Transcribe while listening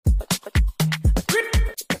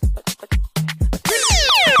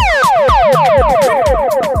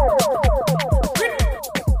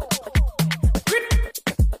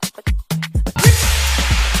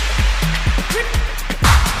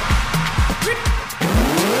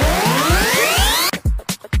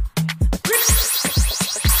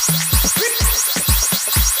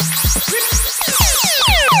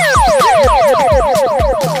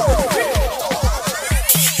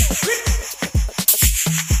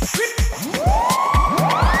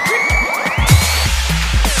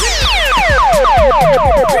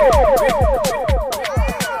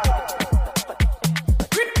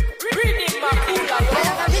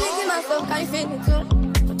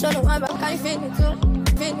feel it too,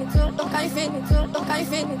 feel it too. Don't can you feel it too, don't can you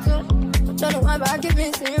feel it too. Don't know why, but I keep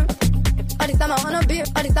missing you. All the time I wanna be,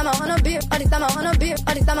 all the time I wanna be, all the time I wanna be,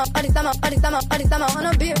 all the time I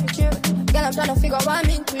wanna be with you. Girl, I'm trying to figure out what I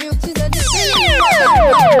mean to you. She said this feeling,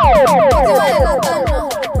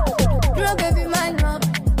 you're baby mine now,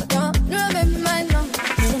 you're baby mine now.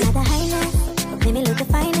 Living at the highness, let me look the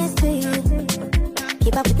finest to you.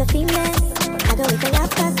 Keep up with the females, I go with the love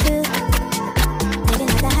class too. Living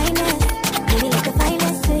at the highness, let me look the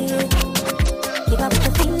finest to you. Keep up with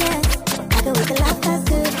the females, I go with the love class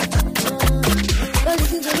too. Don't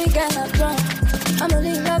listen to me, girl, I'm drunk. I'm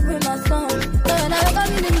only in love with my song. So when I wake up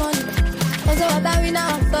in the morning, also what I win now,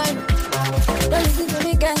 I'm sorry. Don't listen to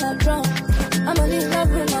me, girl, I'm drunk. I'm only in love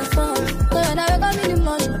with my song. So when I wake up in the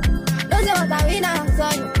morning, don't say what I win now, I'm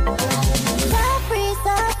sorry.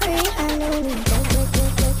 So free, I know you.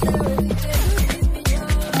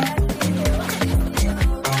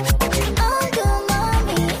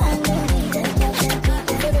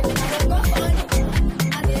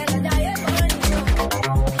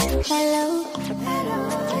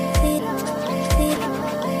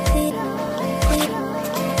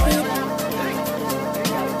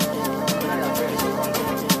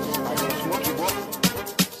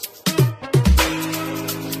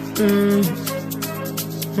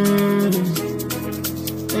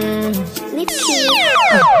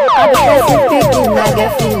 I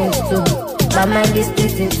get feelings too. My mind is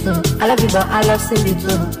splitting too. I love you but I love Cindy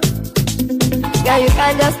too. Yeah, you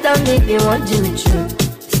can't just tell me they want you with you.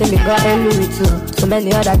 See me got a Louis too. So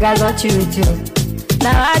many other guys want you with you.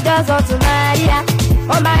 Now I just want to marry ya.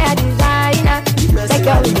 Oh my designer. Take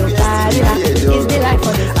your window carrier. It's the life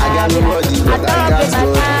for the stamina. I don't get my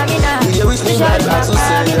stamina. You show me my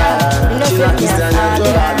stamina. You know feel me a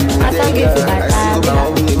stamina. I don't give you my stamina.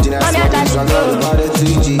 Mommy I got you too.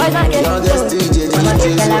 Boys I get you too. I'm a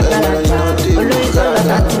chicken like Galata. Always all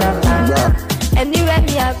about Tina. Anywhere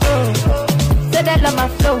me I go, say they love my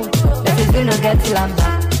flow. That is gonna get till I'm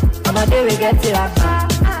back. I'm a day we get till I'm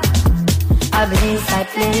back. I've been inside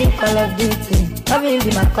playing Call of Duty. Love you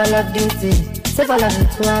be my Call of Duty. Say follow me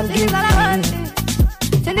to and do it.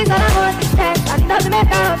 Say these are the most steps. I doesn't make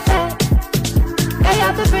her upset. Girl, you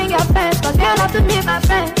have to bring your friends, cause girl have to meet my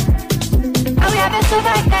friends. And we have been so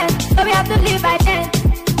by then, so we have to live by then.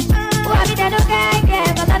 Who have been there to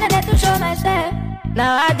care, cause I'm there to show myself.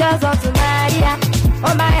 Now I just want to marry ya.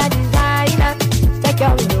 Oh my designer. Take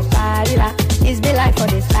your window carrier. It's been like for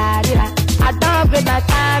this carrier. I don't upgrade my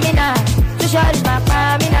stamina. Too short is my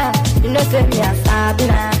stamina. You know say me a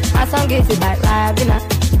Sabina. I song get it like Rabina.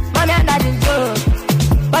 Mommy and daddy joke.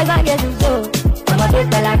 Boys and get you joke. I'm a bit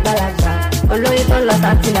like Balagba. Although you don't love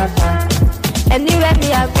something like that. Anywhere me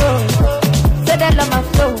I go, say they love my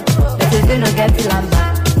flow. That is gonna get till I'm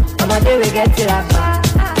back. I'm a day we get till I'm back.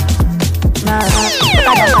 Nah, I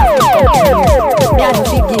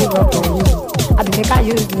don't give up on you. I be make I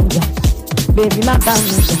use ninja. Baby, my band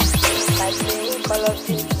ninja. Like playing Call of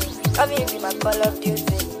Duty. Come here, be my Call of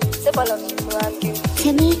Duty. Say follow me to and give.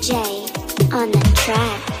 Timmy J on the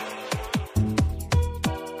track.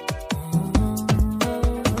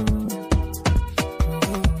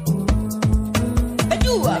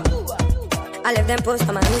 I left them post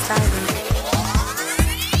on my Instagram,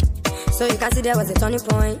 so you can see there was a turning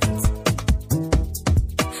point.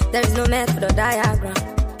 There is no method or diagram.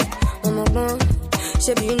 Oh my God,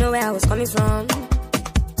 shape you know where I was coming from.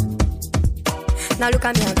 Now look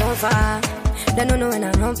at me, I've gone far. They don't know when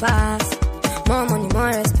I run past. More money, more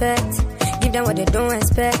respect. Give them what they don't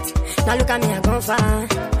expect. Now look at me, I've gone far.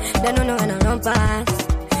 They don't know when I run past.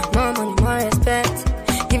 More money, more respect.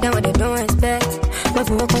 Give them what they don't expect. But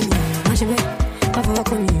for what come you, I should be. But for what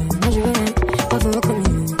come you, I should be. But for what come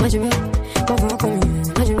you, I should be. But for what come you,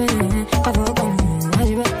 I should be. But for what come you, I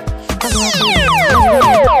should be. But for what come you, I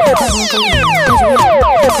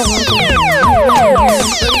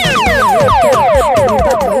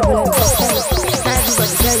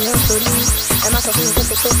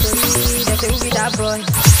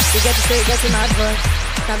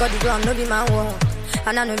Now got the drum, no be my war.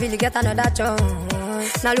 And I no really get another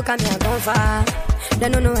chance. Now look at me, I gone far. They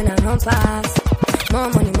don't know when I run past. More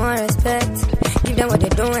money, more respect. Give them what they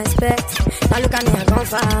don't expect. Now look at me, I gone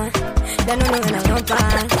far. They don't know when I run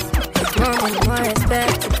past. More money, more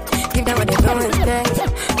respect. Give them what they don't expect.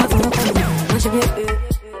 I feel like I'm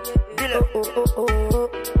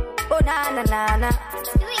oh, na na na na.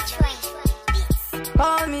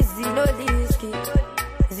 Call me Zinodiski.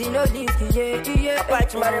 Zinodiski, yeah, yeah.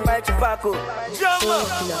 Apache money, my Chupaco.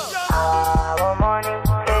 Our money,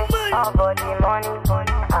 our body money,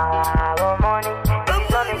 our money. It's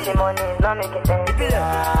not making money, it's not making sense.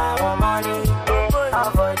 Our money,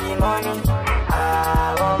 our body money.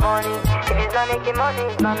 making money,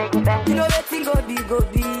 it's not making sense. You know the thing go be.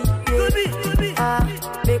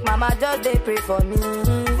 Make mama just they pray for me.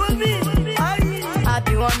 I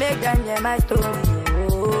be one make them hear my story.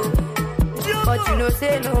 Oh. But you know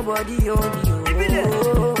say nobody only you.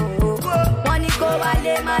 Money go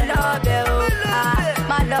wale my love oh.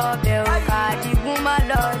 My love oh. Kadigun my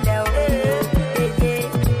love oh.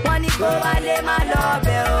 Money go wale my love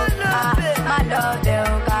oh. My love oh.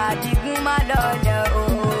 Kadigun my love oh.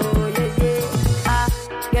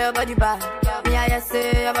 Your body bad. Me I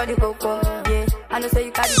say your body coco. Yeah, I know say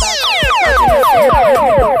you carry back. But you know say your body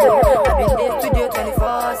coco. I been in the studio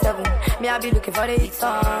 24/7. Me I be looking for the hit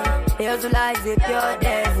song. They also like the pure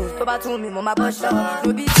devil. Go back to me, mama bush up.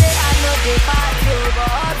 No be say I know they party,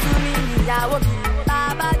 but up to me, ìyàwó mi.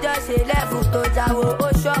 Baba just say level to jawo.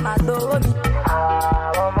 Oh show my soul me.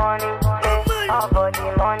 Want money, all for the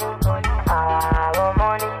money. Want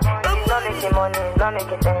money, not making money, it's not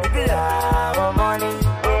making sense. Want money.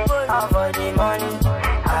 All for the money,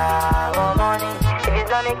 want money. If it's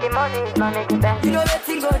not making money, it's not making sense. You know the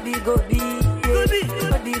thing go be. Go be.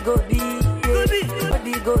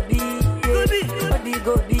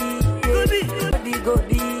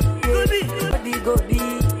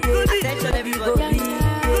 Attention everybody.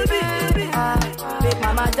 Make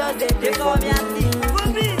mama just they pray for me and see.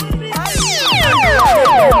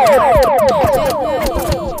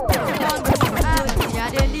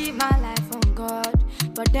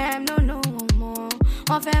 Them no know more.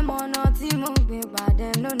 One fair more not to move me, but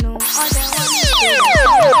them no know. All them want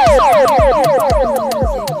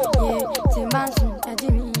is to man soon catch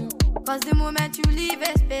me. Cause the moment you leave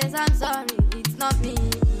a space, I'm sorry, it's not me.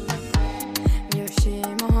 You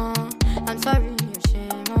shame I'm sorry, you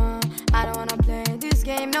shame I don't wanna play this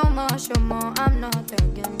game no more, show more. I'm not a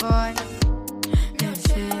game boy. You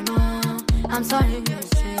shame I'm sorry, you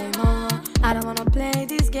shame I don't wanna play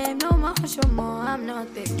this game no more, show more. I'm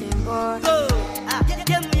not the game boy.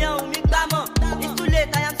 It's too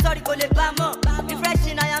late, I am sorry, go le bamo.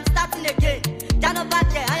 Refreshing, I am starting again. Jano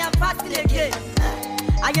back I am fasting again.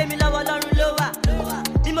 I gave me love alone lower.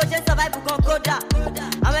 The most survive gon koda.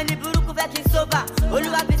 And when the buruku vekin sober,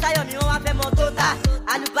 Oluwa bisayo mi won fe mo tota.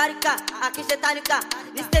 Alubarika, akishetanika.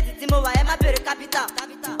 This state timo wa e ma bere capital.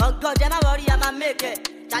 Oh God, am I worry, I'ma make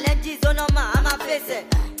it. Challenges on ma, I'ma face it.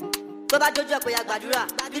 Tó bá dojú ẹ̀ kó ya gbàdúrà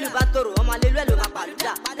bínú bá tòrò ọmọ alelu ẹ̀ ló máa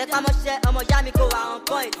pàlúdà tẹpá mọ́ṣẹ́ ọmọ ìyá mi kò wà on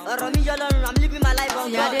point ọ̀rọ̀ mi yọ lọ́rùn I'm living my life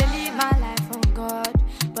on God. I dey live my life on God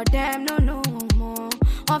but them no know more.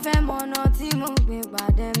 Wọ́n fẹ́ mọ ọ̀nà tí mo gbé gbà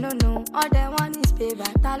them no know. All they want is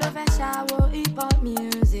payback. Ta ló fẹ́ ṣàwò hip hop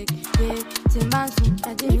music yeah. Tí máa ń sùn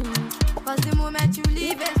ẹ̀jẹ̀ mi. Cause the moment you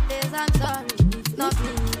leave a space I'm sorry it's not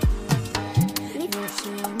me. Yóò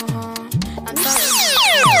ṣe mọ́ I'm sorry.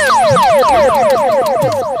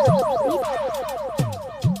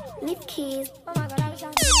 Leave keys. Oh my God, I wish I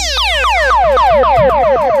knew.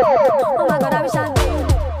 Oh my God, I wish I knew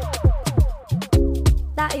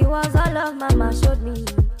that it was all love mama showed me.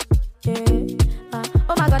 Yeah.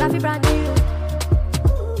 Oh my God, I feel brand new.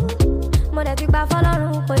 Mo de ti gba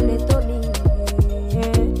fọ́lọ́run kò lè tó mi.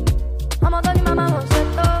 Ọmọ tó ní mama wọ́n ṣe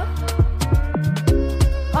tó.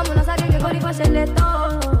 Ọmọ náà ságége kó ní bó ṣe lè tó.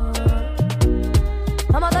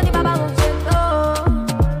 Ọmọ tó ní bàbá wọ́n ṣe tó.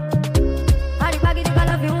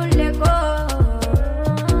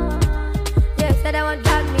 They won't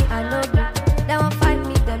drag me, I know that. They won't fight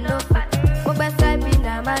me, they know fight. Go best side be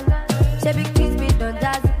na man. She big things be don't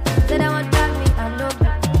jazz. Say they won't drag me, I know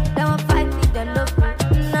that. They won't fight me, they know fight.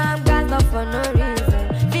 Now I'm gassed up for no reason.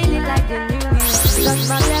 Feeling like the new year. Cause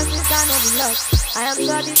my blessings cannot be lost. I am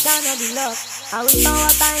sure this cannot be lost. I will turn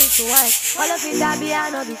water into wine. All of it that be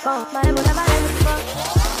I know before. My name will never let me fall.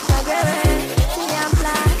 So get ready, see me I'm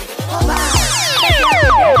fly. Oh wow.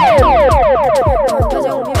 Cause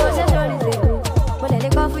you won't be watching stories.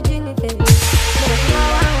 Go for Ginny, baby. But if you know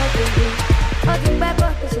I want to do, I'll do my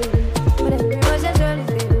book to show you. But if you know she's really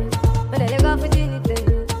baby. But then you go for Ginny,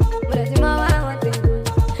 baby. But if you know I want to do,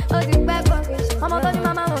 I'll do my book to show you. I'm going to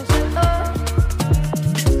mama won't show you.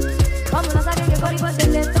 I'm going to say you body was a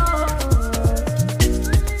little.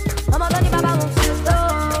 I'm going to baba won't show you.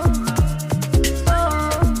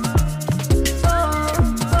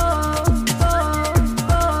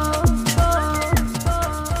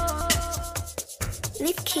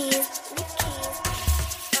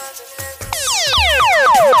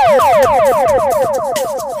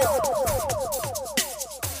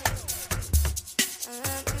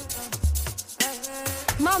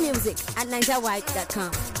 More music at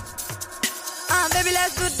NigerWhite.com. Baby,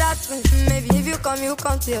 let's do that thing. Maybe if you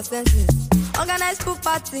come to your senses. Organize pool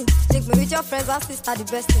party. Take me with your friends, our sister, the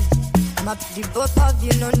best thing. I'm happy the both of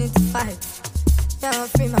you, no need to fight. Yeah, I'll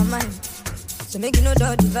free my mind. So make you know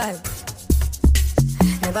the vibe.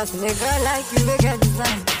 Never seen a girl like you, we get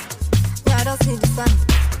design. Yeah, I don't see the sign.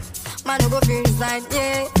 Man, no go feel resign,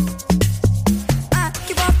 yeah.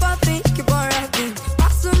 Keep on popping, keep on rocking.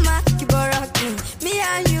 Pass on my, keep on rocking. Me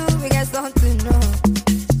and you, we get something, no.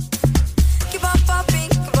 Keep on popping,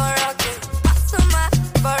 keep on rocking. Pass on my,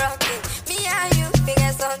 keep on rocking. Me and you, we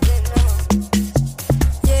get something, no.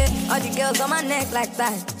 Yeah, all the girls on my neck like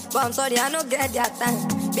that. But I'm sorry, I don't get their time.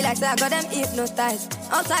 Be like, say I got them hypnotized.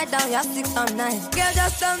 Upside down, you're 6 or 9. Girl,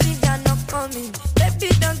 just tell me they're not coming. Baby,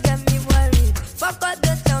 don't get me worried. Fuck all,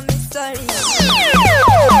 don't tell me sorry.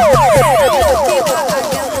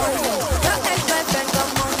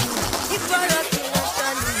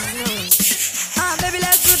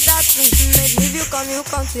 Maybe you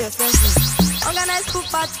come to your senses. Organize pool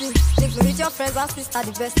party. Take me with your friends and sister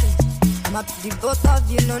the best thing. I'm up to the both of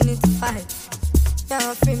you, no need to fight. Yeah,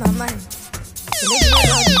 I'm free my mind. So make you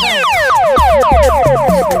know the vibe.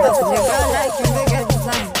 Never seen a girl like you, we get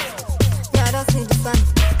design. Yeah, I don't see the sign.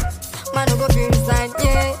 Man, no go feel resign,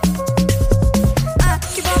 yeah.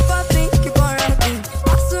 Keep on popping, keep on rocking.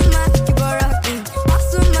 Asuma, keep on rocking.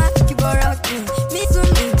 Asuma, keep on rocking. Me to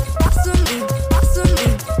me, asumi, asumi.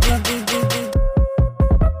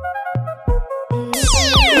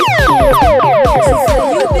 She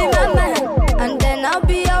say you be my man, and then I'll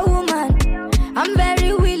be your woman. I'm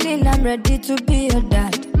very willing, I'm ready to be your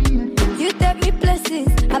dad. You take me places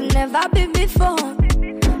I've never been before.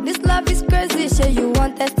 This love is crazy, shit, you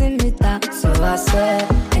want testing me that. So I swear,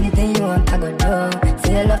 anything you want, I go do.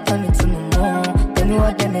 Say your love, tell me to know more. Tell me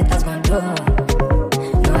what them haters gon' do.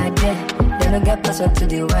 No idea, they don't get password to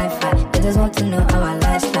the Wi-Fi. They just want to know our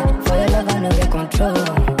lifestyle. For your love, I know they control.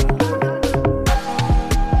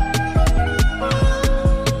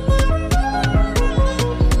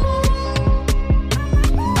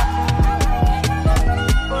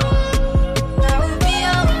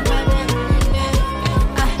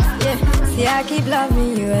 I keep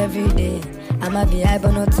loving you every day. I'ma be high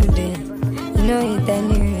but not today. You know it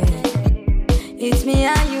anyway. It's me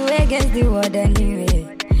and you against the world anyway.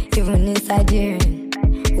 Even inside the rain,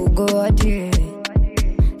 we'll go all the way.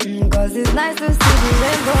 Cause it's nice to see the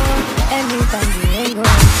rainbow. Anytime the rain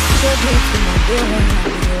goes, so good to my day when I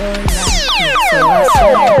be all night. So I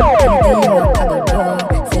swear, anything you want I go do.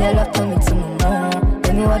 Say your love to me to know.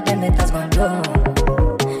 Tell me what them haters gon' do.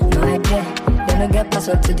 No idea. Don't get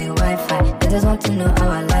password to the Wi-Fi. They just want to know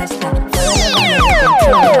our lifestyle. For your love, I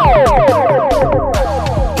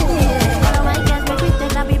All of my girls make we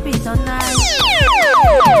take a big piece on night.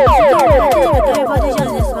 Everybody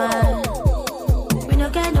just this one. We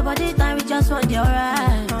don't care nobody time, we just want the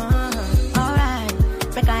alright. Alright,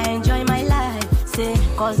 make I enjoy my life. Say,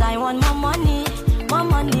 cause I want more money. More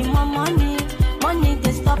money, more money. Money,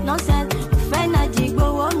 they stop nonsense. When I dig,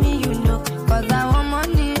 go on me, you know. Cause I want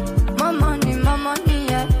money. More money,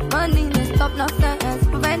 yeah. Money, they stop nonsense.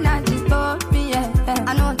 When I just go me, yeah.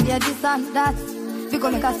 I know, yeah, this and that.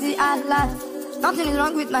 Because make I see a lot. Nothing is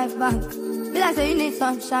wrong with my bank. Be like, say you need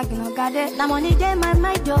some shank, you know, got it. Now money day my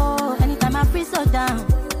mind, though. Anytime I free so down,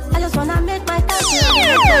 I just wanna make my cash. Cause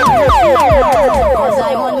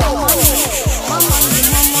I want more money. More money,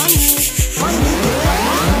 more money. Money,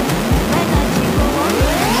 when I keep go on me.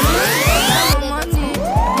 More money,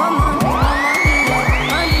 more money, more money,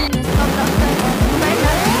 yeah. Money, they stop nonsense. When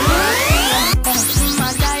I see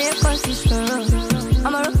my diet, cause it's sorrow.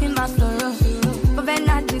 I'm a rock in my sorrow. But when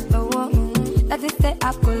I did the work, that is say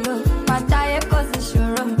I could look. My diet, cause it's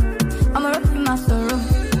sorrow. I'm a rock in my sorrow.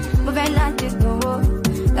 But when I did the work,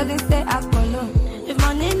 that is say I could look. If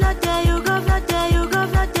money not there, you go not there, you go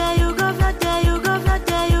not there, you go not there, you go not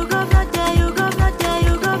there, you go not there, you go not there,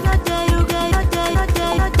 you go not there, you go not there, not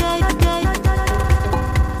there, not there, not there, not there.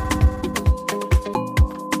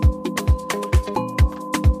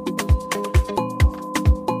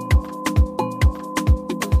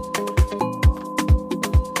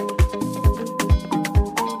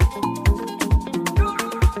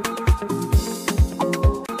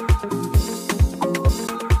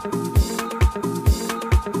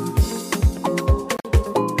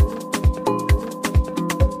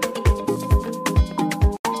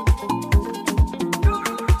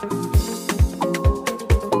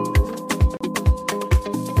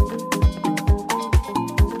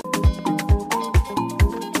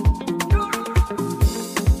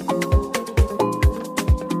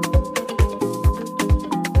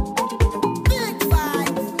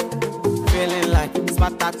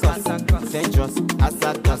 dangerous,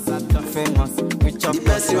 hazardous, famous, rich up. The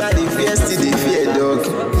person why they fear still they fear dog.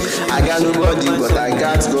 I got nobody but I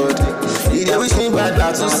got God. He dey wish me bad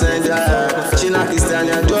to send her. China Christian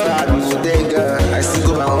and Dora Bodega. I still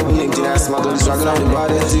go my own name, Gina Smart on this one. Talking on the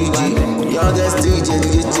baddest DJ, youngest DJ,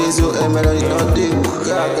 DJ so melody not the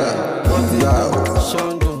gaga.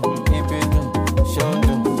 Shondo, Ibedu,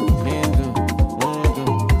 Shondo, Hindu, Mundu,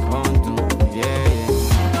 Mundu, yeah.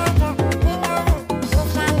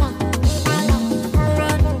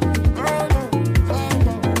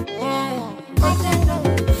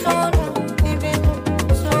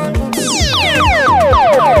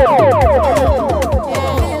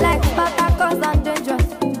 Like Spartacus and dangerous.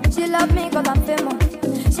 She love me cause I'm famous.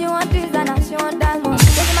 She want this and she want that more.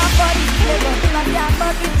 Taking my body flavor. If I see her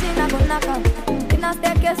fucking chin, I go knock out. In a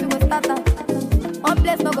staircase, we go start out. One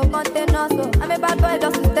place no go contain us, so I'm a bad boy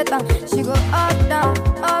just to stay down. She go up, down,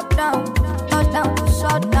 up, down, up, down,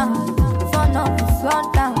 shut down. Sun up,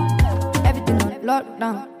 sun down. Everything on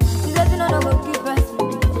lockdown. She says you know no go keep us.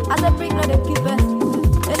 I said freak no they keep us.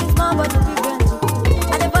 Then it's small but the big one.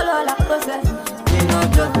 And they follow all our process. You know,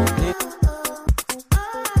 just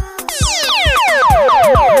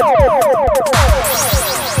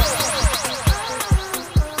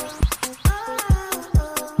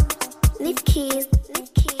Leave keys.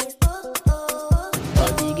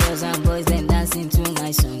 All the girls and boys them dancing to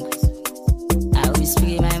my song. I will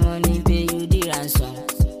spray my money, pay you the ransom.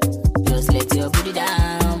 Just let your put it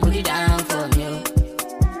down for me.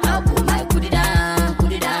 I'll put my put it down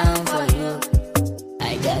for you.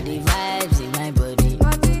 I got the vibes in my body,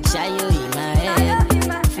 shy you in my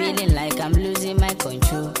head, feeling like I'm losing my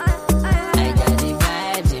control. I got the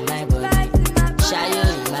vibes in my body, shy you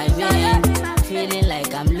in my vein, feeling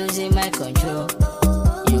like I'm losing my control.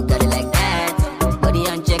 You got it like that, body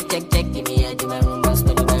on check, give me a do my room, I'll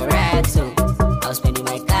spend my racks, so I'll spend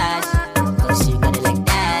my cash, cause you got it like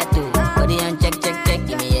that, too. Body on check,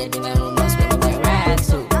 give me a do my room, I'll spend my racks,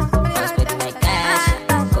 so I'll spend my cash,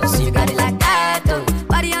 cause you got it like that, too.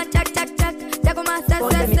 Body on check. Check on my set,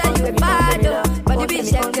 you bad, oh. Body be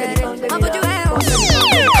check, I'll put you out. I got the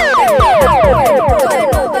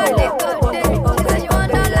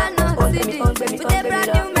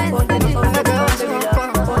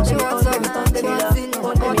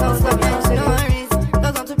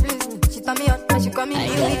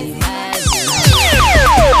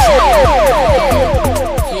in my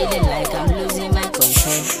body, feeling like I'm losing my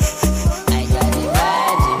control. I got the vibes in my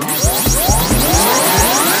body, feeling like I'm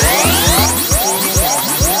losing my control. Like that, body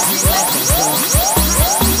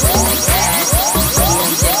on check,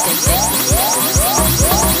 give me a do my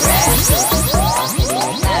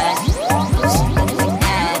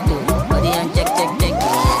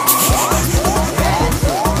racks, so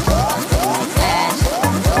I'll spend my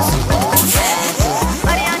cash, cause you got it like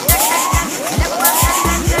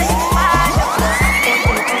that, too.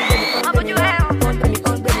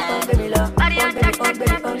 Body on check, give me a do my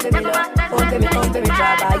racks, so I'll spend my cash,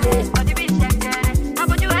 cause you got it like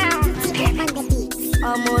that, too.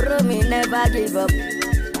 Amor, me never give up.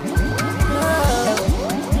 No,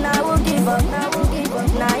 now we'll give up.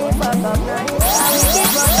 Now you fuck up. I will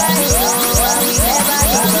keep on trying. I will never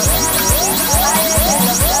give up.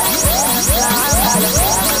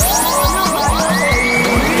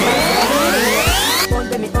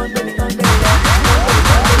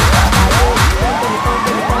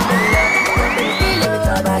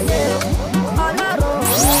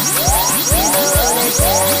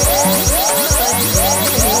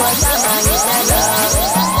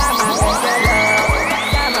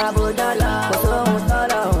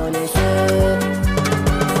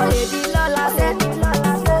 Said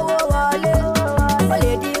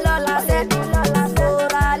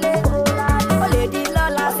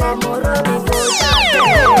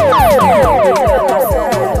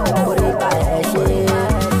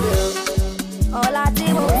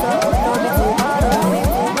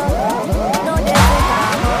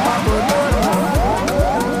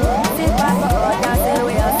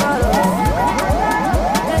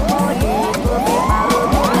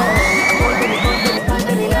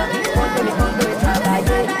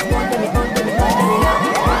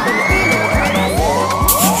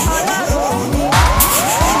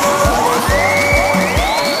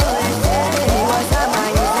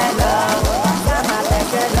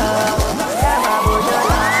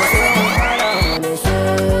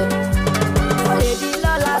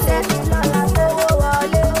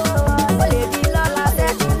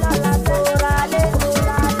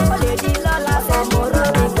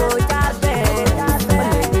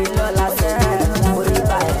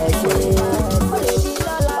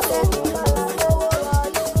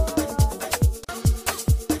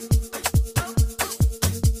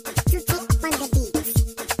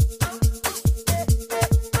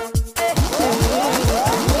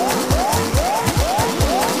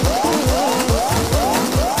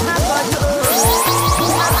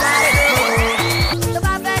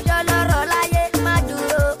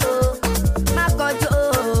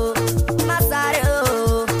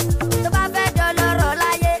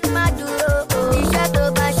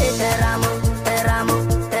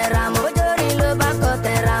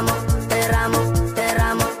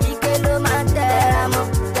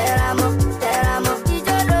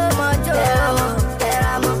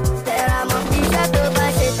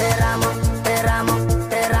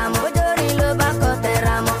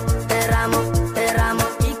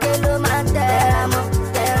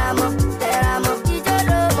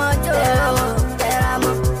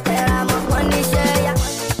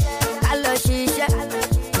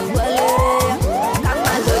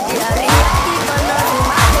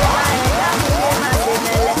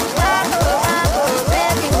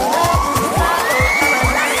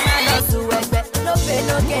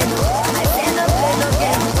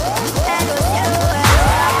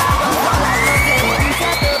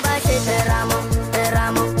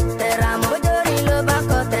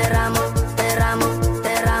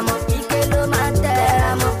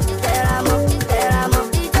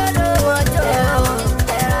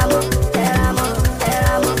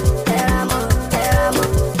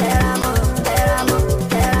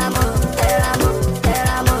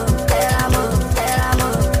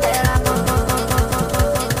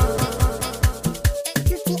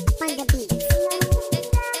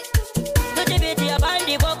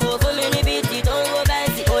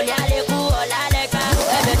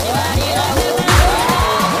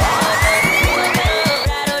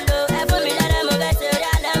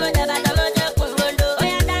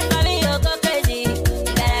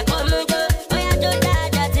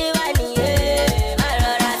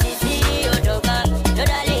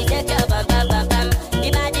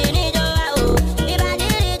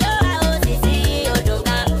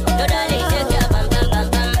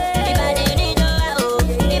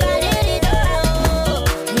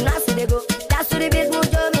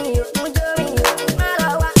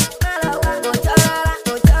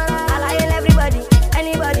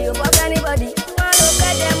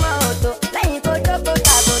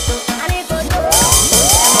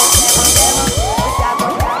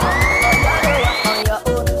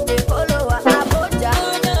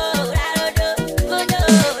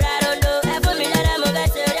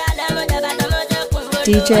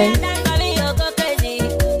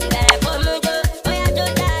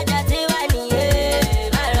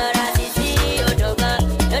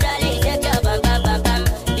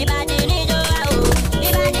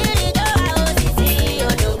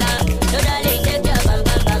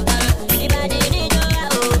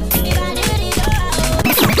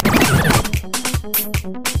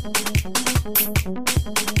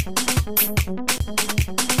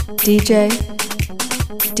DJ.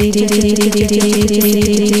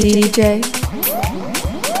 DJ.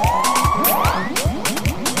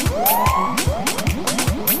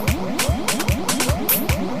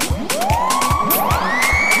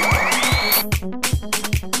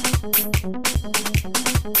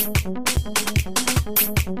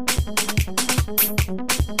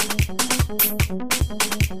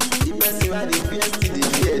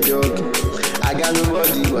 I got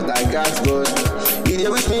nobody, but I got God. He dey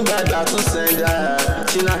wish me bad, but to send her.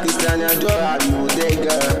 China Christian, Dora, you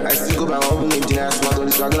there, I still go by my own name, Gina Smart on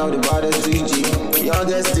the swagger of the baddest DJ.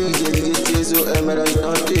 Youngest DJ, so Emerald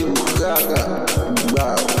on table, cracker.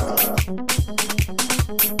 Wow.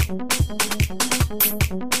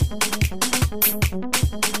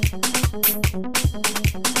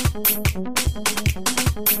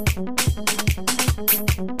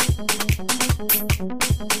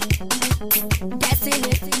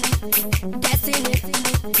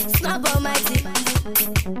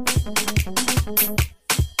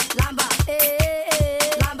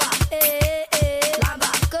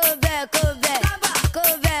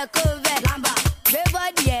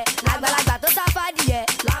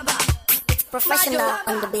 Professional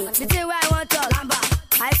on the beat.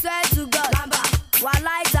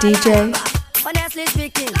 DJ. Honestly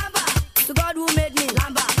speaking, to God who made me,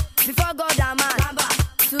 before God and man,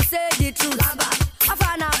 to say the truth. I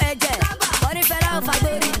found out edge, but if I don't fight,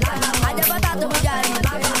 I never thought to Mujari,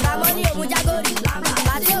 Ramoni Mujagori,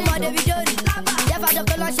 Basil Modevidori, Jeff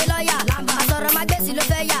Adopolo Sheloya, Asoro Magesi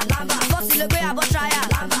Lofeya, Fossi Logaya Botraya,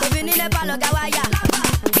 Tobini Nepalo Gawaya,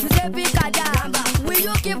 to say Picada, will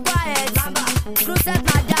you keep quiet? Crusade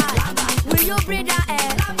my dad, will you breathe that air?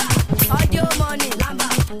 Audio money,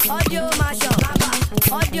 audio mashup,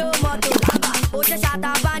 audio moto, Oche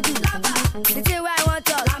Shata Bandu, the thing where I want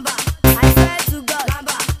to, I swear to God,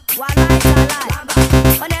 while lies are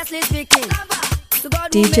lies, honestly speaking, to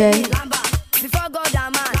God who DJ. made me, before God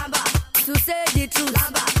and man, to say the truth,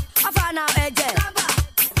 I found out edge,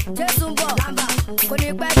 Jesumbo,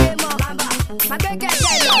 Koni Kwedemo, my big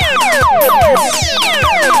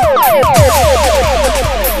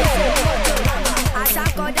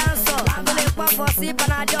Ashako danso, kole pofo si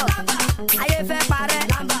panado. Aye fe pare,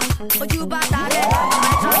 oju batare.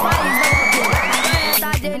 My transfer is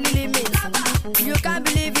not working. Daily limit. You can't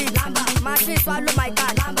believe it. Machine swallow my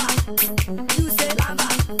card. You say,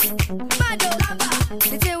 Mado,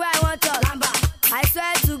 the thing where I want to. I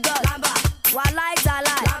swear to God, while lies are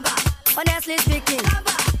lies. Honestly speaking,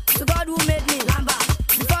 to God who made me,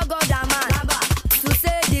 before God and man, to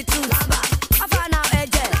say the truth. I found out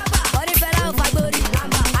edge, but if I don't fight,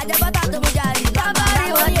 I never thought to Mujari.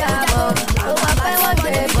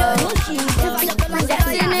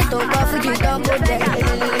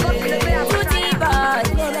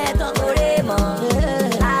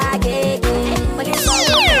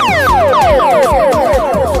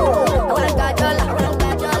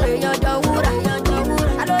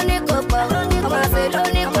 I don't need cocoa, I'm a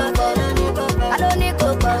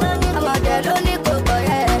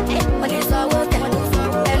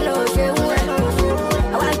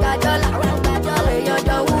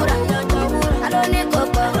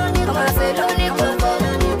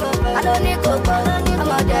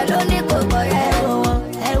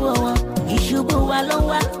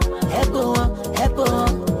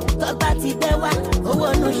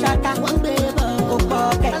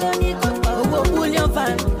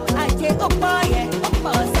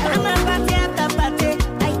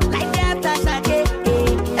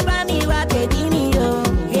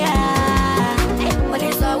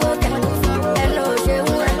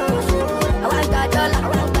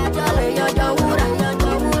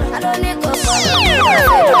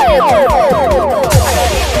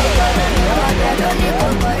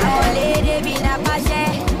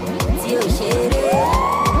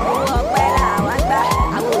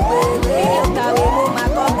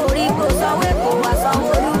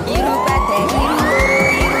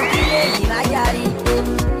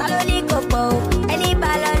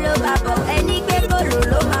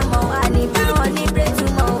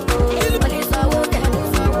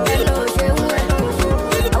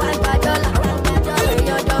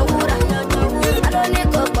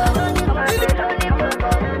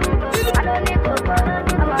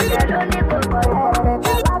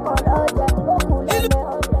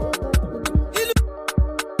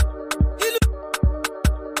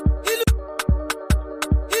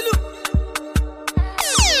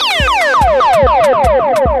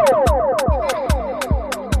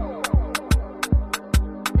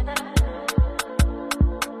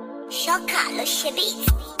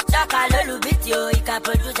Saka lolu beat yo, he can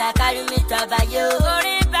produce a carry me to buy you.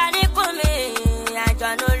 Ori bani kumi,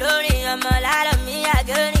 anjano lori, I'm a lot of me, I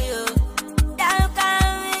get you. Down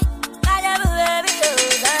come, Kajabu baby,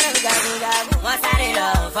 Gabu. Once I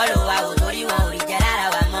love, follow out, Tori won't reach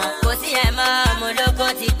out of one. Go see a mom, look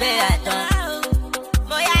at the beaton.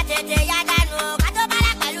 Moya tete, Yagano,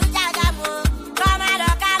 Katobala Kaluja Gamu. Come and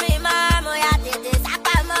look at me, mom, Moya tete,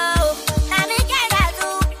 Sapamo. Nami Kagazu,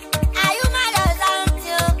 are you my love?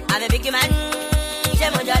 I'm a big man,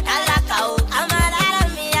 Shemoja Talakao. I'm a lot of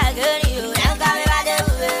me, I get you. Now come by the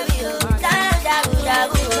baby, Jabu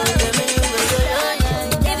Jabu.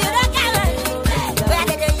 If you don't come on, where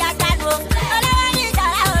did you just stand? All I want is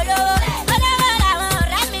all I want,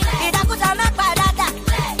 let me. It's a good time, Padata.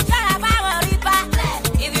 Shut up, I want Ripa.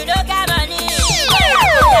 If you don't come on,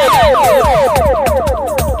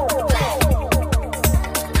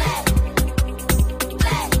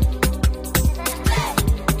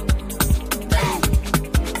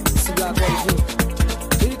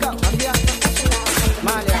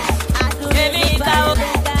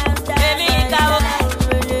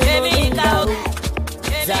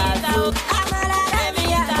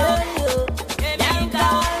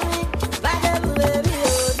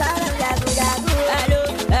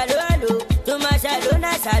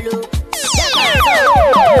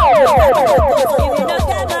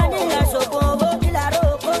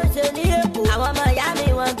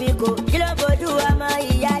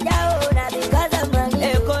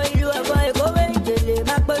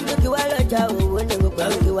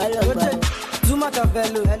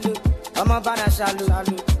 ọmọ bana ṣàlù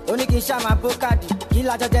oní kì í ṣàmà bókàdì kí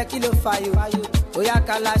lájọ jẹ́ kí ló fàyò bóyá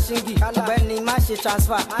kala ṣíngì ọ̀gbẹ́ni má ṣe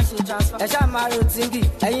transfer ẹ ṣáà máa ro tíngì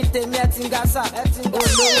ẹ̀yin tèmi ẹ ti ń gásà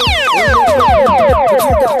olówó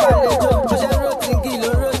ojúgbà pàlejò tó ṣe ro tíngì ló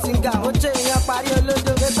ro tíngà ó ṣe èèyàn parí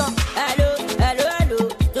olójó gbẹ́tọ̀. hello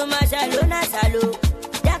tó máa ṣàlù náà ṣàlù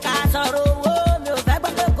jẹ́ ká sọ̀rọ̀ owó mi ò fẹ́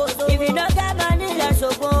gbọ́ pé kò tó. ìbínú ká máa nílẹ̀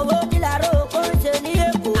ṣògùn owó kí làárọ̀ kó ń ṣe ní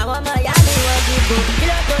èkó. àwọn ọmọ ìyá mi wọ́n dìbò kí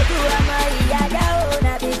ló tó tú ọmọ ìyá já o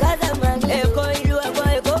nàbí kọ́sẹ̀ mọ́ ní. èkó ìlú ọgbọ́n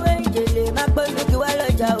èkó méjèlé má pé lókè wá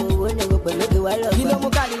lọ́jà owó ní gbogbo lókè wá lọ́gbọ́n. kí ló mú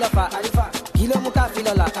ká lílọ fà kí ló mú ká fi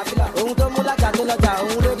lọ́la ohun tó mú lájà tó lọ́jà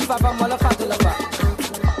òun ló dífá fọmọ ọlọ́fà tó lọ́fà.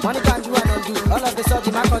 wọ́n ní ká ń dú ànàndù ọlọ́fẹ́ sọ́ọ̀dì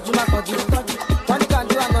má kọjú wọ́n ní ká ń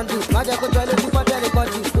dú ànàndù má jẹ́ kó jọ lójú pọ́jọ́ ẹnì kan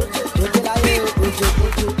jù. òjò láyé òjò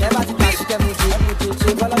ẹ bá ti pàṣẹ kẹ́mùjì ṣe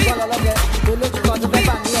bọ́lọ́bọ́lọ́ lọ́gẹ̀ olójú kan tó fẹ́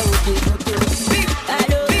bà ní ẹ̀wòjì.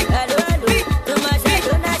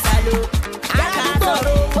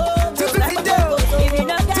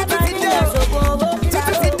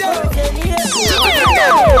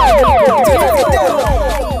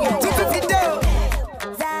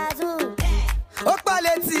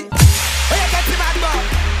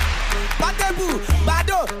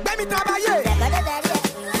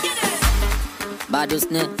 Bado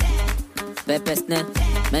snare, pepper snare,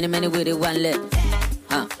 many with it one leg.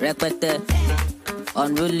 Requete,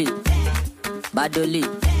 unruly, badoli,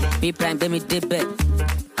 B prime, baby dip back.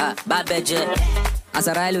 Babeje,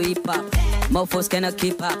 Asarailu hip hop, mofos cannot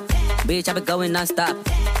keep up. Bitch, I be going non stop.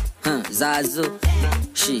 Zazu,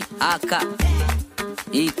 she, Aka,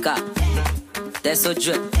 Ika,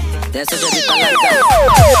 Tesoje, Bita Laga,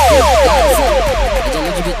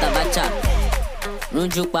 Ajaluju Bita Bacha,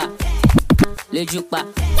 Runjupa. Lejupa,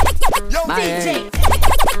 Mare,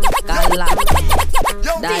 Kala,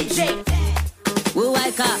 Daji,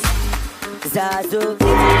 Wuwaika, Zazu,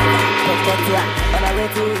 Kokotua, on my way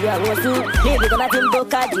to your Wosu, maybe come out in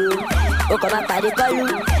Bokadu, O come out by the Kalu,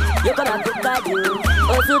 you come out Bokadu,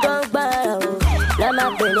 Osu don't bow,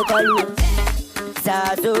 Lama Pele Kalu,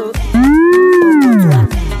 Zazu, Kokotua,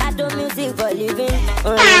 I do music for living,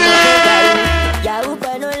 Yahoo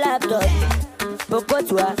no laptop,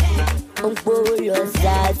 Kokotua. Umpolo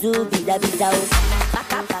Zazu Bida o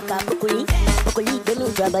Paka Pokoli Demi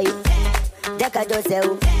Drabayo Jaka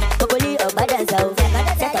Joseo Pokoli Obadanza o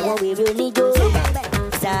Sata won we real nijo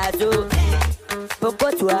Zazu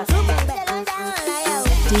Pokotua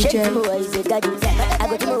DJ Mo is a daddy I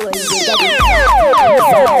go to Mo is a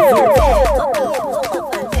daddy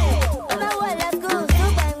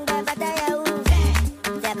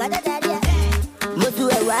Mosu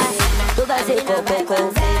ewa to ba se kokoko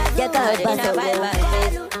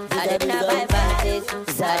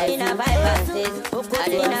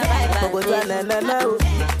Adina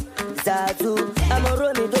Zazu, amoro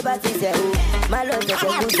mi tó bá ti ṣe o, má lọ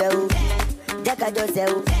ṣẹ̀ṣẹ̀ kú jẹ o, jẹ́ ká jọ ṣe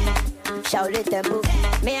o, ṣàwọlé tẹ̀mbó.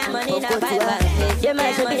 Mi àmọ́ ní na five and six, ṣé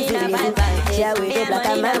máa ṣe bí ìṣèlú ṣe àwẹ̀ ní black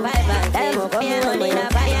and man, táyà mọ̀ kọ́ mú ọmọ yẹn,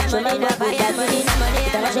 ṣọlá gbọ́ kó dájú,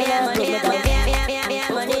 international promoter,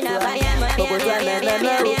 kòkòtò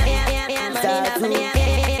àmẹ́mẹ́mẹ́ o,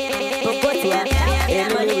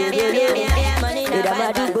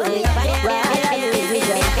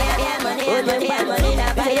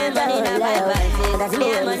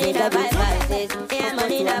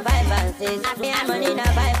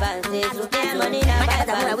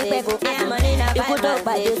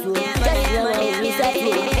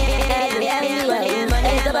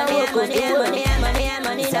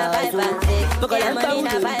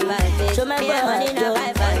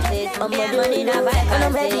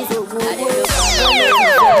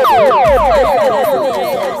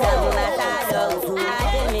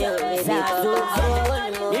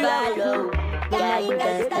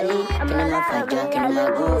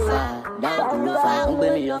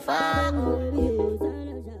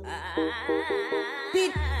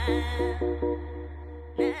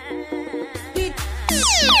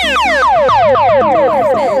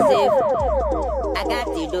 I got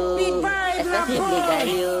to do, expensive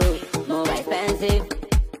legal, more expensive.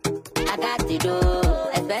 I got to do,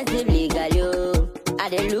 expensive legal, I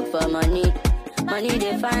dey look for money, money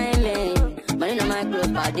they find me, money no my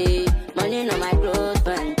clothes party, money no my clothes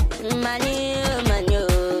friend, money,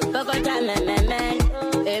 Coco try man,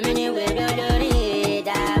 emini we do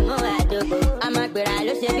da mo adogo, I'm a girl I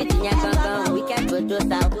lose everything I come, we can go to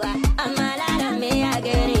South, I'm a lot of me I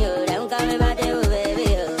get you, don't come about it, baby,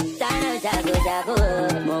 Jago,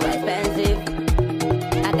 more expensive.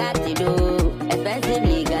 I got to do expensive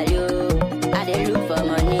legal, I dey look for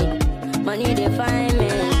money they find me.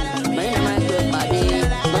 Money no my clothes party,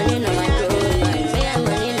 money no my clothes money. Me and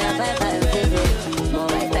money no 5 and 6,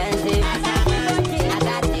 more expensive. I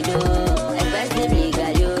got to do expensive legal,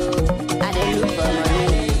 I dey look for money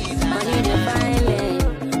they find me.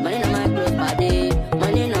 Money no my clothes party,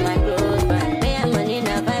 money no my clothes money. Me and money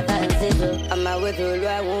no 5 and 6. I'm a way to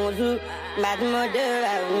I won't do. Bad mother,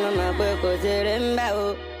 I know my work was in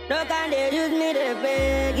bow. No can they use me to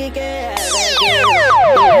beg,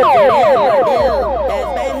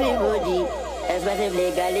 expensive body, expensive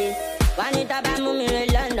legally. One it up and move in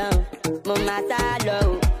London. Mama Talo,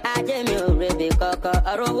 I tell me, Rebecca,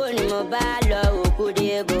 or a woman, Mobile,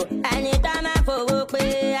 Kudiego. Anytime I forward,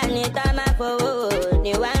 anytime I forward,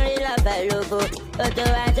 you want to love a logo,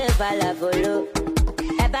 otherwise a follow.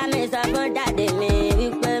 Eba mi sọ fún dàdé mi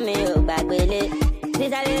wípé mi ò gbàgbélé.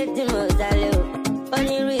 Sísáré tí mo sáré o, ó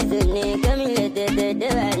ní reason ni kémi lè tètè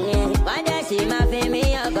débẹ̀ ni. Wọ́n jẹ́ sì máa fi mí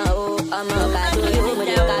yangàn o, ọmọ kàdó yóò mú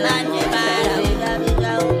ní kàlá ní bàrà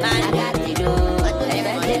o. Máa dá ti do,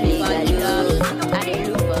 ẹgbẹ́ tẹ̀lé ìgbàlú o.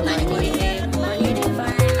 Àdèlú fọ money dey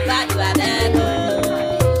find. Bájú abẹ́kọ̀,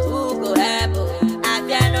 who go help o?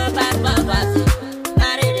 Àbíẹ́nu bá pọ̀ pọ̀ sí.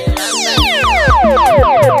 Márí di lọ́gbẹ́.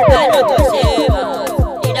 Bájú kò ṣe é mọ̀.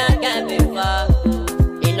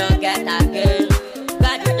 You don't get again.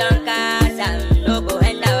 God you don't cash and no go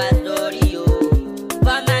end our story, yo.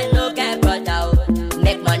 One man no get brought out.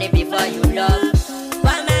 Make money before you love.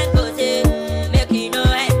 One man go say, make you no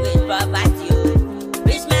end with property, yo.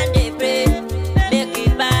 Rich man they pray, make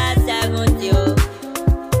it pass 70, yo.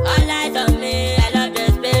 All eyes on me, I love the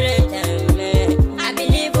spirit in me. I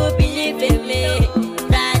believe you believe in me.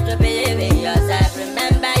 Try to believe in yourself.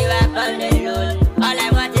 Remember you are born alone. All I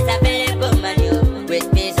want is a valuable money, yo. With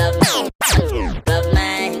peace of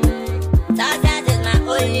mind. Success is my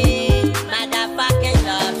only motherfucking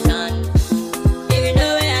option. If you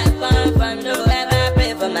know where I come from, don't ever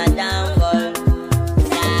pray for my downfall.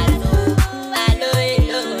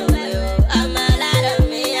 I'm a lot of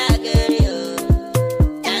me, I get you.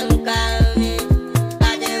 Don't call me, I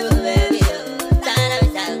do baby.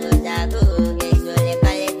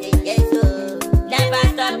 Never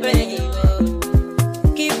stop praying.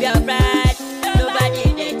 Keep your pride. Nobody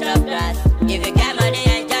they top grass. If you get money,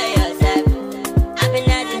 enjoy yourself.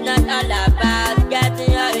 Happiness is not all about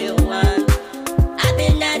getting all you want.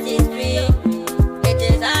 Happiness is free. It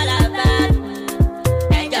is all about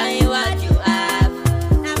enjoying what you have.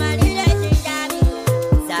 I'm a relationship.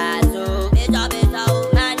 Sasu, it's all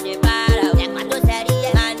man the para.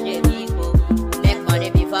 Man the people. Make money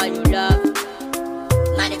before you love.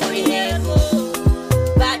 Money for the hell.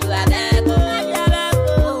 Bad you have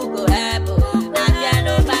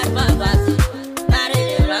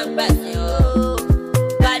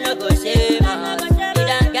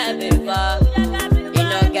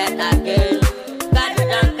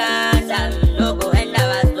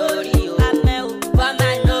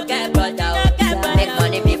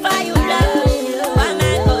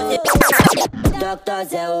Doctor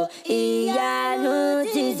Zeo, Iyanu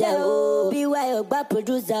Zeo, BY Ogba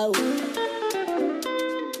producer.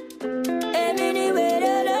 Emini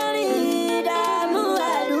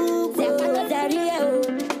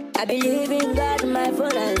I believe in God, my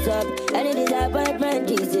phone hands up. Anything disappointment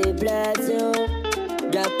is a blessing.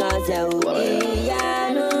 Doctor say, oh,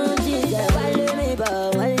 ìyanu jíjẹ wálé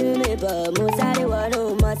mi bọ̀, mo sáré wọnú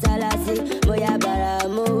mọ́sálásí, mo yá bàrà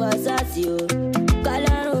mo wọ ṣọ́ọ̀ṣì o.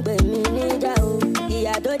 Kọ́lọ́run pè mí níjà o,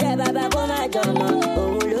 ìyá tó jẹ́ bàbá kó má jọmọ,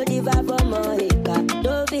 òun ló dífá fọ́mọ ìka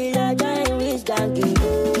tó fi lọ́jọ́ ìwíṣ kàǹkì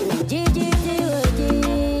o. Jíjí tí ò jí,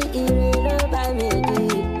 ire ló bá mi jí.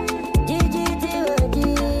 Jíjí tí ò jí,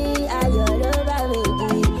 ayọ̀ ló bá mi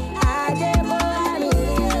jí. Ajé kó wá mi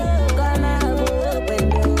rí, kọ́ máa wo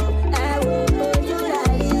pẹ̀lú, ẹ wo ojú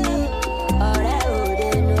làrí. Ọ̀rẹ́ òde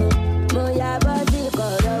nu, mo yá bọ́ sí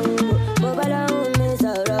kọ̀rọ̀ o. Mo bá lọ́hùn mi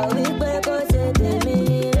sọ̀rọ̀ wípé kó ṣe tèmi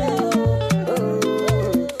nílé o.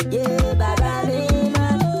 Yé bàbá mímọ́,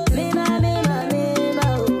 mímọ́ mímọ́ mímọ́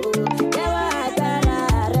o. Jẹ́wọ́ agbára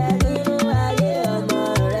rẹ nínú ayé ọmọ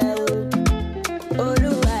rẹ o.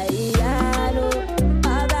 Olúwa ìyanu,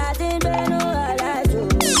 ọba tí ń gbénú ọ̀la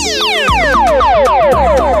ṣògo.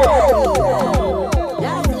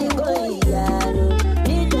 Lásìkò ìyanu,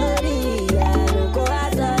 nítorí ìyanu, kó wá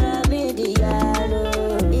sọ̀rọ̀ mí dìyanu.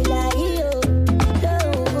 Ìlà yìí o,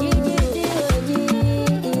 lóhùn jíjí tí ò jí,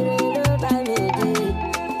 ire ló bá mi jí.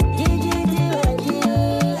 Jíjí tí ò jí,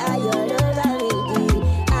 ayọ̀ ló bá mi jí.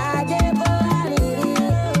 Ajé kó wá mi rí,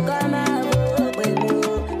 kọ́ máa wo pẹ̀lú,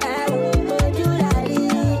 ẹ wo ojú làrí.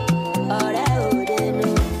 Ọ̀rẹ́ òde nu,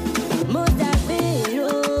 mo tàbí ìlú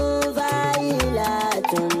fáyìlà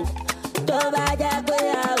tún. Tó bá jẹ́ pé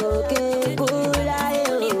a ò kí n kú láyé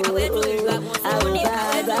o, àwọn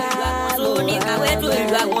bàbá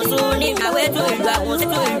mo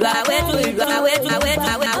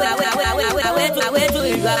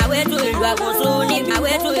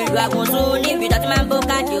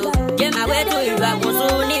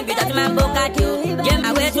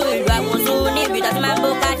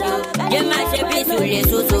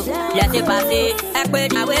Laissez passer, après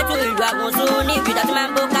ma way to il doit mon souni, puis t'as ma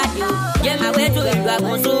bocadio. J'ai ma way to il doit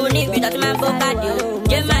mon souni, puis t'as ma bocadio.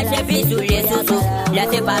 J'ai ma cheville sous les sous-sous.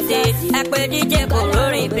 Laissez passer, après DJ pour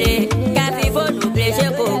le replay. Café faut nous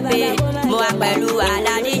plaisir pour payer. Moi, appelle ou à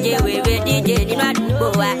la DJ, oui, DJ, dis-moi tout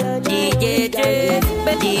pour moi. DJ Trace,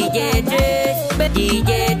 DJ Trace,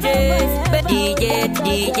 DJ Trace, DJ,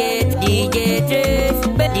 DJ, DJ Trace,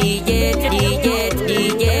 DJ, DJ,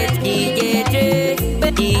 DJ, DJ Trace.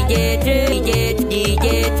 DJ Trace,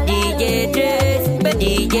 DJ Trace,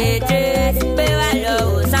 DJ Trace, but I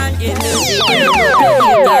love Sandy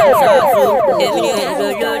music.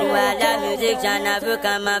 Music,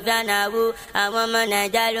 Africa, my Flana, I want my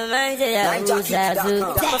Nigeria, man, say I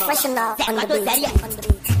Professional on the beat.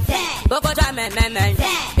 Boko Jam,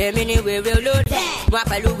 Emini, we will load.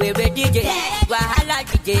 Wapalu, we will DJ. Wahala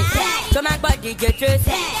DJ. So my body DJ Trace.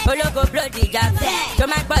 Ologo bloody jam. So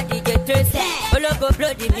my body DJ Trace. Ologo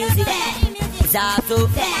bloody music. Zato.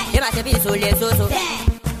 Et ma cheville sur les sosos.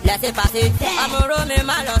 Laissez passer. Amoureux, mais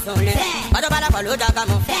mal en son lait. Pas de balade pour l'eau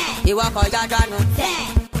d'Agamo. Il va encore y avoir nous.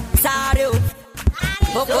 Sario.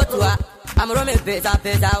 Boko toi. Amoureux, mais pesa.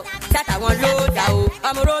 Ça t'a un lot d'ao.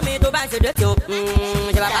 Amoureux, mais tout bas de tout.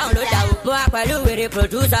 Je vais pas en lot d'ao. Moi, après le wéré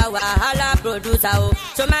producer. Wahala producer.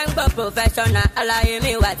 So man go professional. Allah, you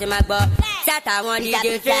me what my boy. Ça t'a un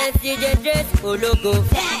DJ Trace.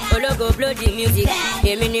 Ologo bloody music.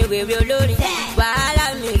 Emini, we will load.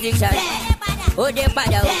 Wahala musician. Ó dé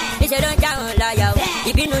padà o, níṣẹ́ ló ń já wọn láyà o,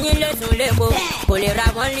 ìbínú yín lè sùn lépo, kò lè ra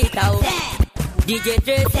wọn lítà o. DJ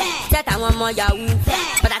Trace, set àwọn ọmọ yahoo,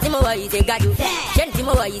 bàtà tí mo wọ̀ yìí ṣe gádù, ṣéènì tí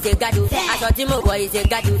mo wọ̀ yìí ṣe gádù, aṣọ tí mo wọ̀ yìí ṣe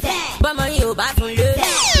gádù, bọ́mọ yìí ò bá tún lé,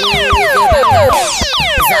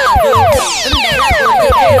 Zàdó, ń bẹ̀ lápò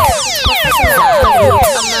DJ Zàdó,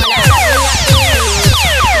 ọmọ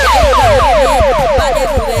bàdé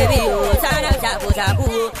fún bèbí o, sáré ṣàkóṣàkó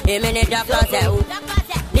o, èmi ni dọ́kítọ̀ ṣẹ̀ o.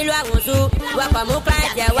 Nílùú àwòsù, wọ́pọ̀ mú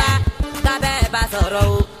client jẹ wá, kábẹ́ bá sọ̀rọ̀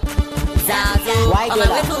o. Zàzó, ọmọ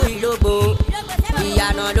pẹ̀lú ìlógo,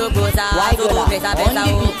 ìyànà lógo Zàzó, fẹsàfẹsà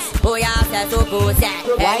o. Bóyá fẹsọ kò sẹ̀,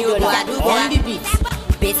 ẹ̀yin ògbó àdúgbò wa.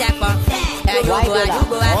 Bísẹ̀ pọ̀, ẹ̀yin ògbó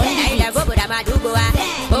àdúgbò wa. Ẹ̀yin lẹ̀ gbogbo dàmú àdúgbò wa.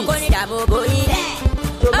 Oko ní dàmú bóyí.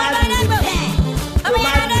 Ọmọ ẹlẹ́gbò,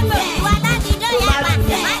 ìwà láti dó yàgbà.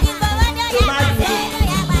 Má ti gbowó dó yàgbà.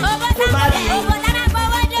 Owó sábà, owó sábà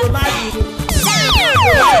gbowó dó yàgbà.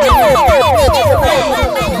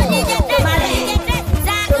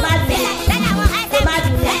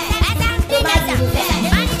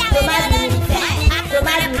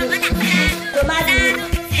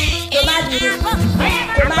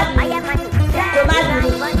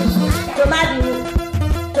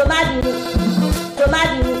 Tomado.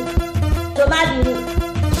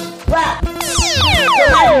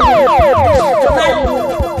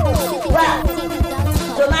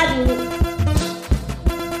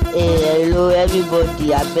 Yo,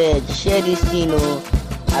 everybody, I beg, share this thing, oh.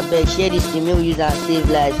 I beg, share this thing, make we use and save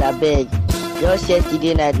lives, I beg. Just share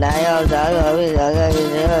today night, now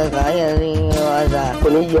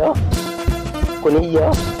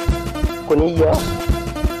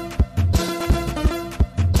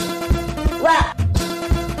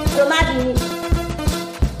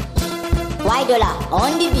Why dollar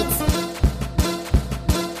on the beat?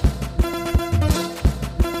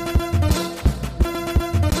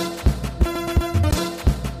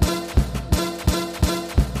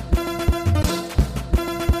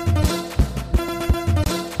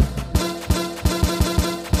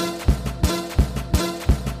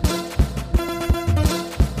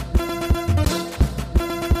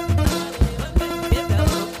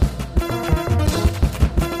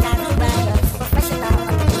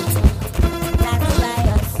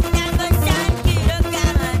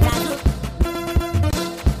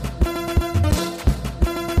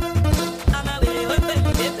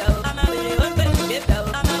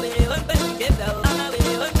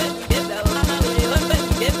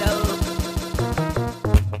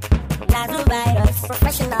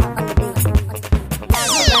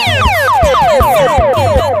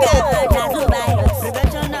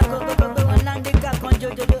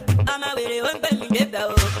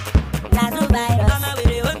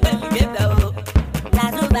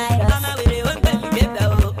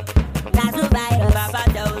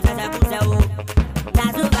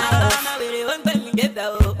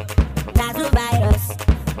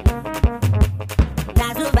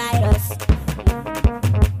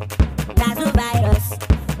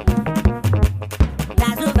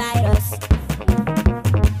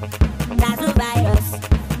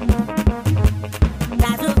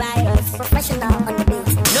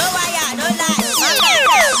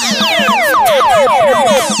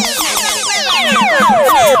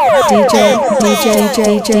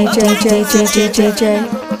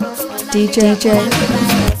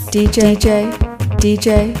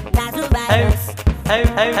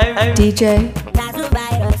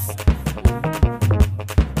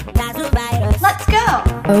 Let's go.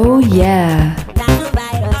 Oh yeah.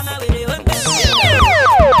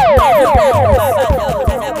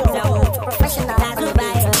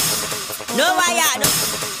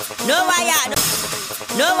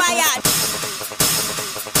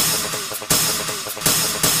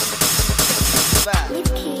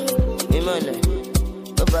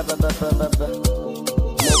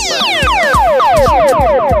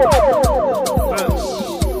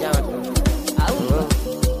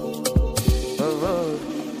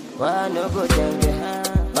 Why no go dengue?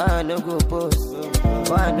 Why no go post?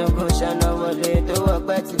 Why no go shana wale to work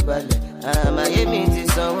by Tibale? My aim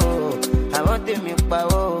is so I want to make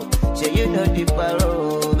power. Say you know the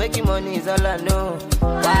paro. Making money is all I know.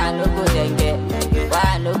 Why no go dengue?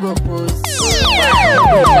 Why no go post? Why no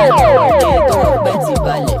go shana wale to work by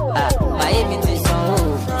Tibale? My aim is so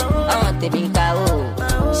I want to make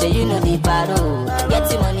power. Say you know the paro.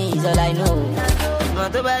 Getting money is all I know.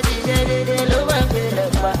 To buy the low man get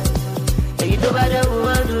up. You to buy the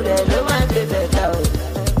woman do the low man get out.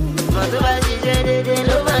 To buy the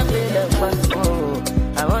low man get up.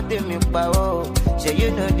 I want to make power. Say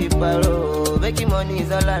you know the paro. Making money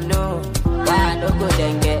is all I know. Why no go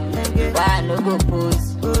dengue? Why no go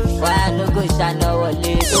post? Why no go shana wale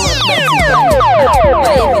to work by Tibale?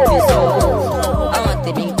 My aim is so I want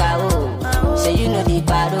to make power. Say you know the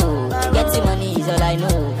paro. Getting money is all I know.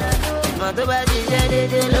 To buy the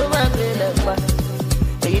low man get up.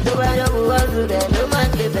 You to buy the woman do the low man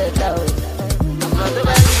get out. To buy the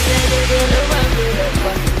low man get up.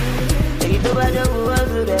 You to buy the woman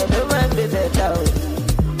do the low man get out.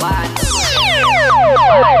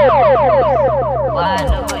 Why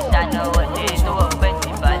no go shana wale to work by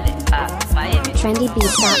Tibale? My aim is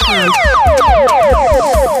Trendybeats.com.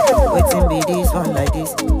 waiting be this one like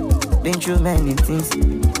this. Been through many things,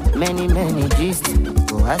 many gist.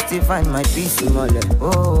 Oh, I still find my peace in my life.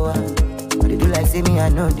 Oh, but they do like say me, I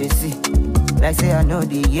know they see. Like say I know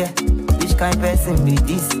the yeah. Which kind person be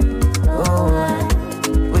this? Oh,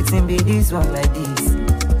 waiting be this one like this.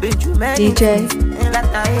 Been through many things, and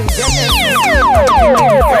like I ain't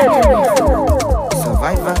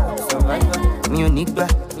Survivor, me unique,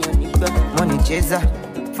 money chaser,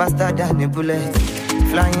 faster than a bullet,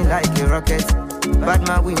 flying like a rocket. Bad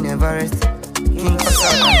man, we never rest. King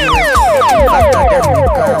faster than the rest. Faster than the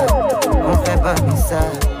car. Won't ever miss her.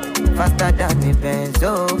 Faster than the Benz.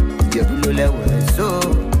 Oh, you below level. So,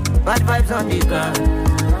 bad vibes on the ground.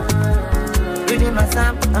 Reading my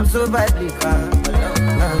Sam, I'm so badly calm.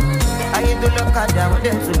 I hate to look at them,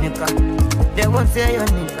 them to nika. They won't say your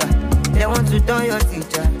nika. They want to turn your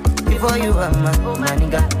teacher. Before you are my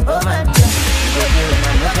nigga, oh my nigga.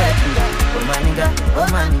 nigga, oh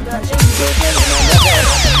my nigga. She go tell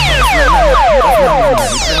me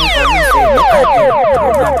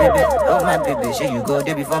oh my baby, she you go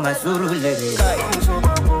there before my suru lady.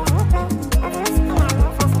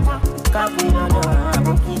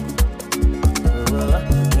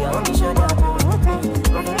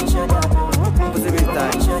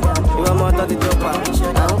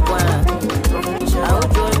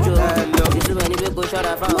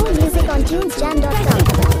 More music on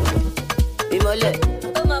JunesJam.com.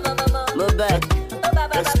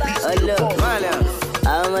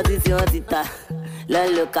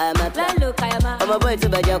 I'm a boy to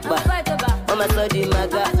buy your bar. I'm a study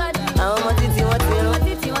maga. I'm a titi what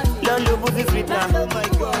you Lolo pussy sweet now.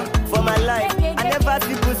 For my life, I never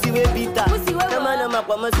see pussy with bitter. Come on, I'm a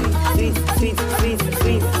sweet.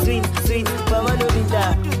 Come on, no bitter.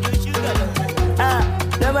 Ah,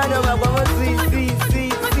 come on, I'm a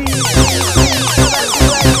sweet.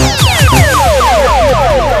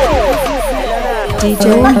 DJ,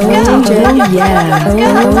 yeah.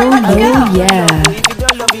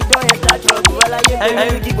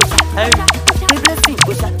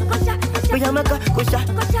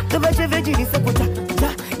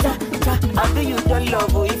 After you don't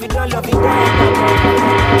love, if you don't love it,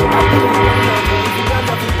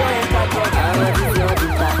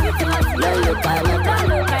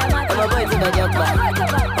 I'm a boy to the job.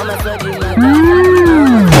 I'm a study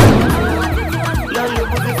man.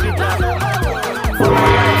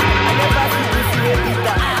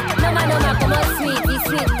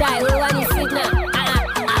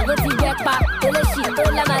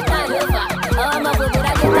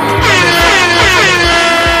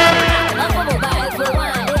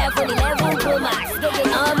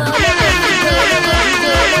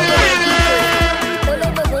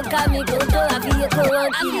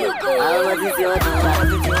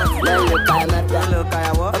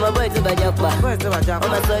 I'm a boy to buy your bar.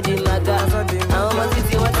 I'm a study maga. I'm a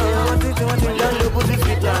titi what you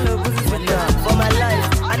for my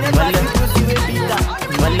life, I never see pussy with bitter.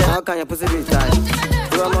 How can you pussy be tight?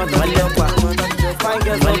 You are more than one fine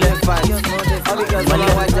girls, one left five. All the girls, one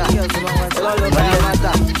watch out. All the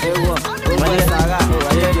matter.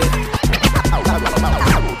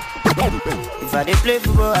 If I dey play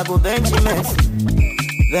football, I go bench him,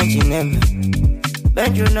 benching him,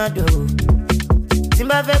 bench Ronaldo.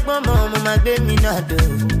 Simba fẹ́ pọ́n mọ́ mo máa gbé mi náà dò.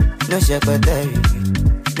 No ṣẹpẹtẹrì,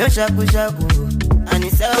 no ṣàkúṣàkú.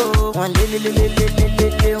 Àníṣe o, wọ́n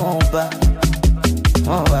lé wọn bá.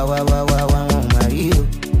 Wọ́n wá wọn máa rí o.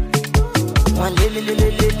 Wọ́n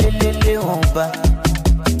lé wọn bá.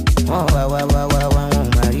 Wọ́n wá wọn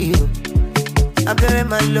máa rí o. Abẹ́rẹ́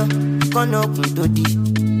máa lọ, kọ́nà òkun tó di.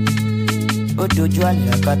 Ó dojú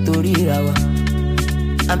àlàkà tó ríra wa.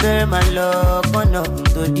 Abẹ́rẹ́ máa lọ, kọ́nà òkun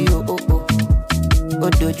tó di o. Ó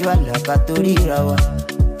dojú àlàkà tó ríra wa.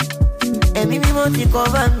 Ẹ̀mí mímọ́ ti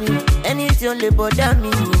cover mi, ẹni tí ó lè bọ̀dá mi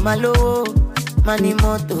máa lówó, máa ní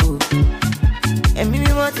mọ́tò. Ẹ̀mí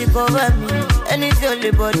mímọ́ ti cover mi, ẹni tí ó lè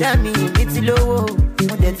bọ̀dá mi ti lówó,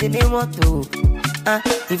 mo dẹ̀ ti ní mọ́tò.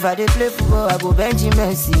 If I dey play football, I go bench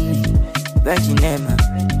Messi, bench Neymar,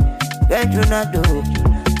 bench Ronaldo.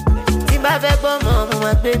 Tí bá fẹ́ gbọ́ mọ́, mo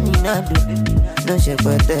máa gbé mi náà dò. No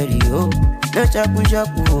ṣẹpẹtẹrì o, no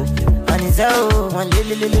ṣàkúṣàkú o. Àníṣe o, wọ́n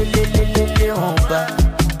lé wọn bá.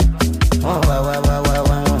 Wọ́n wá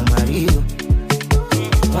wọn máa rí o.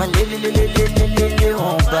 Wọ́n lé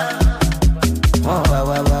wọn bá. Wọ́n wá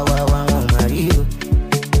wọn máa rí o.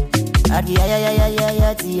 Àdì ayáyáyáyá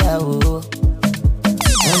ti yà o.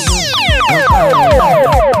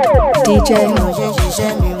 DJ. Mo ṣe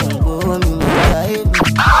ṣiṣẹ́ mi mú gbó mi mú láyé mi.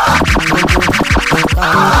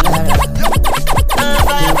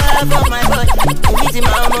 Fire for my body. Èmi ti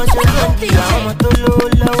máa mọ ṣe lóńdì. Àwọn ọmọ tó lówó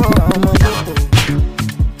lọ́wọ́, àwọn ọmọ lóko.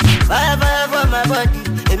 Fire for my body.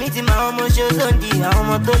 Èmi ti máa mọ ṣe lóńdì. Àwọn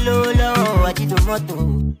ọmọ tó lówó lọ́wọ́, àjídò mọ́tò.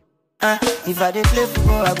 If I dey play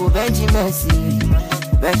football, I go bench Messi,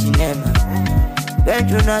 bench Neymar, bench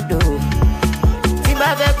Ronaldo. Tí bá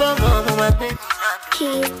fẹ́ gbọ́ mọ́, mo máa gbé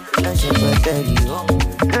mi náà ṣe pẹ̀tẹ́rì o.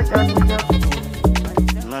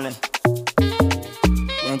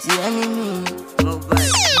 Plenty enemy, mobile.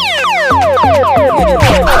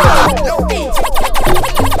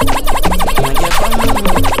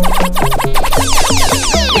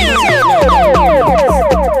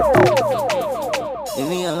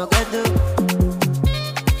 Èmi àwọn kẹ́tọ́,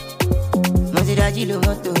 mo ti dájú ló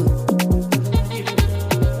mọ́tò.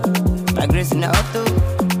 Agresi na auto,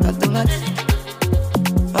 automatic.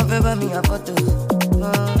 Wọ́n fẹ́ bá mi yà fọ́tò.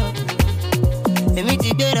 Èmi ti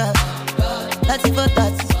gbéra láti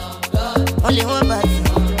 4:30. Wọ́n lé wọ́n bàtì.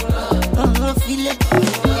 Wọ́n filẹ̀.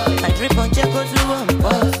 I drip on check out to one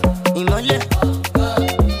boss. Ìmọ̀lẹ̀.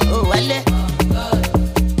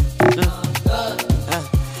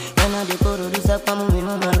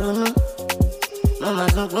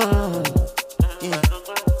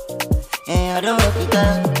 I don't work it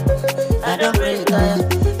out. I don't pray it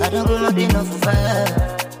out. I don't go nothing off fire.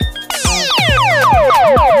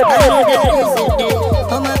 I know there is a day,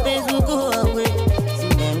 all my pains will go away. So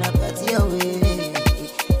then I party away.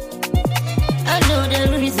 I know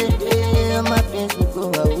there is a day, all my pains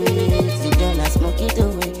will go away. So then I smoke it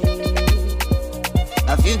away.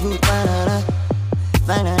 I feel good, banana,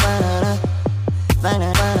 banana,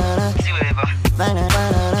 banana, banana, banana, banana,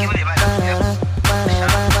 banana.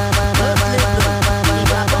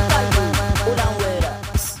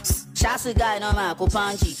 Shasi guy no man ko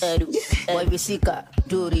panchi edu boy bisika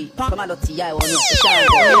duri kama loti ya wonu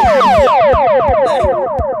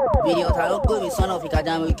video ta ko mi son of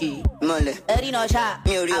ikadam wiki mole eri no sha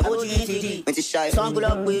aboju titi song lo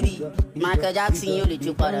gberi Michael Jackson yo le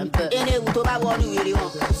ju para npe ene wu to ba wonu were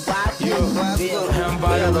won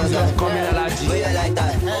wa yo coming alaji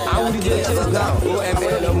I will just down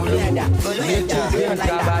OML omulu me just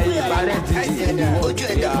gabai parent oju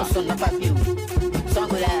e to son na papi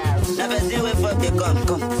never see we fuck they come.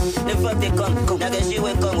 They fuck they come. Never see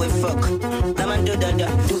we come we fuck. Now man do that.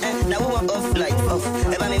 Now we want off light off.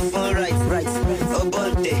 Ever me phone right. Oh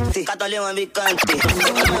bonte. Katole wan be kante. I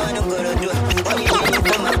want to go to do. What you do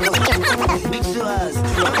come and go. Big suas.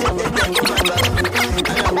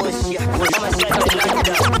 I'm a boss ya. I'm a shot like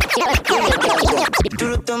that.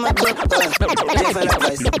 True to my doctor. Never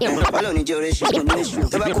advice. All on duration.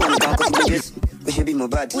 Never go on because we should be more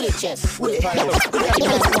bad. With the chest, with the palace,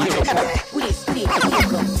 with the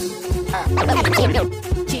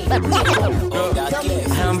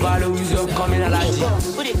Hambalo is up coming alaji.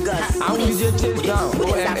 I will just chase down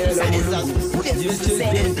OML omulu. Just chase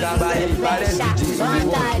down gabai parent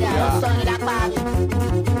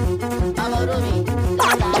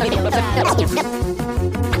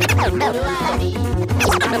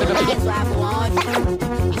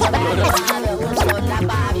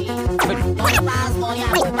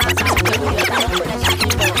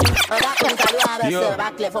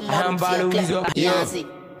Hambalo is up coming alaji.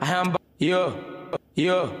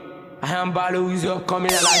 Hambalo is up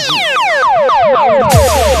coming alaji.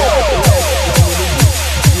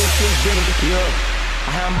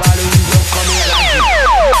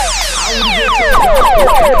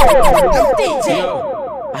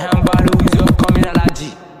 Hambalo is up coming alaji.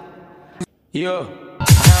 Yo,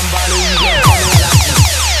 Hambalo is up coming alaji.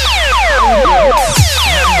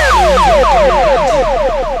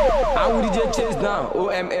 I will just chase down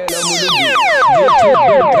OML omulu. Just chase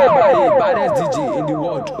down gabai baddest DJ in the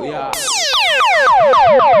world. Yeah.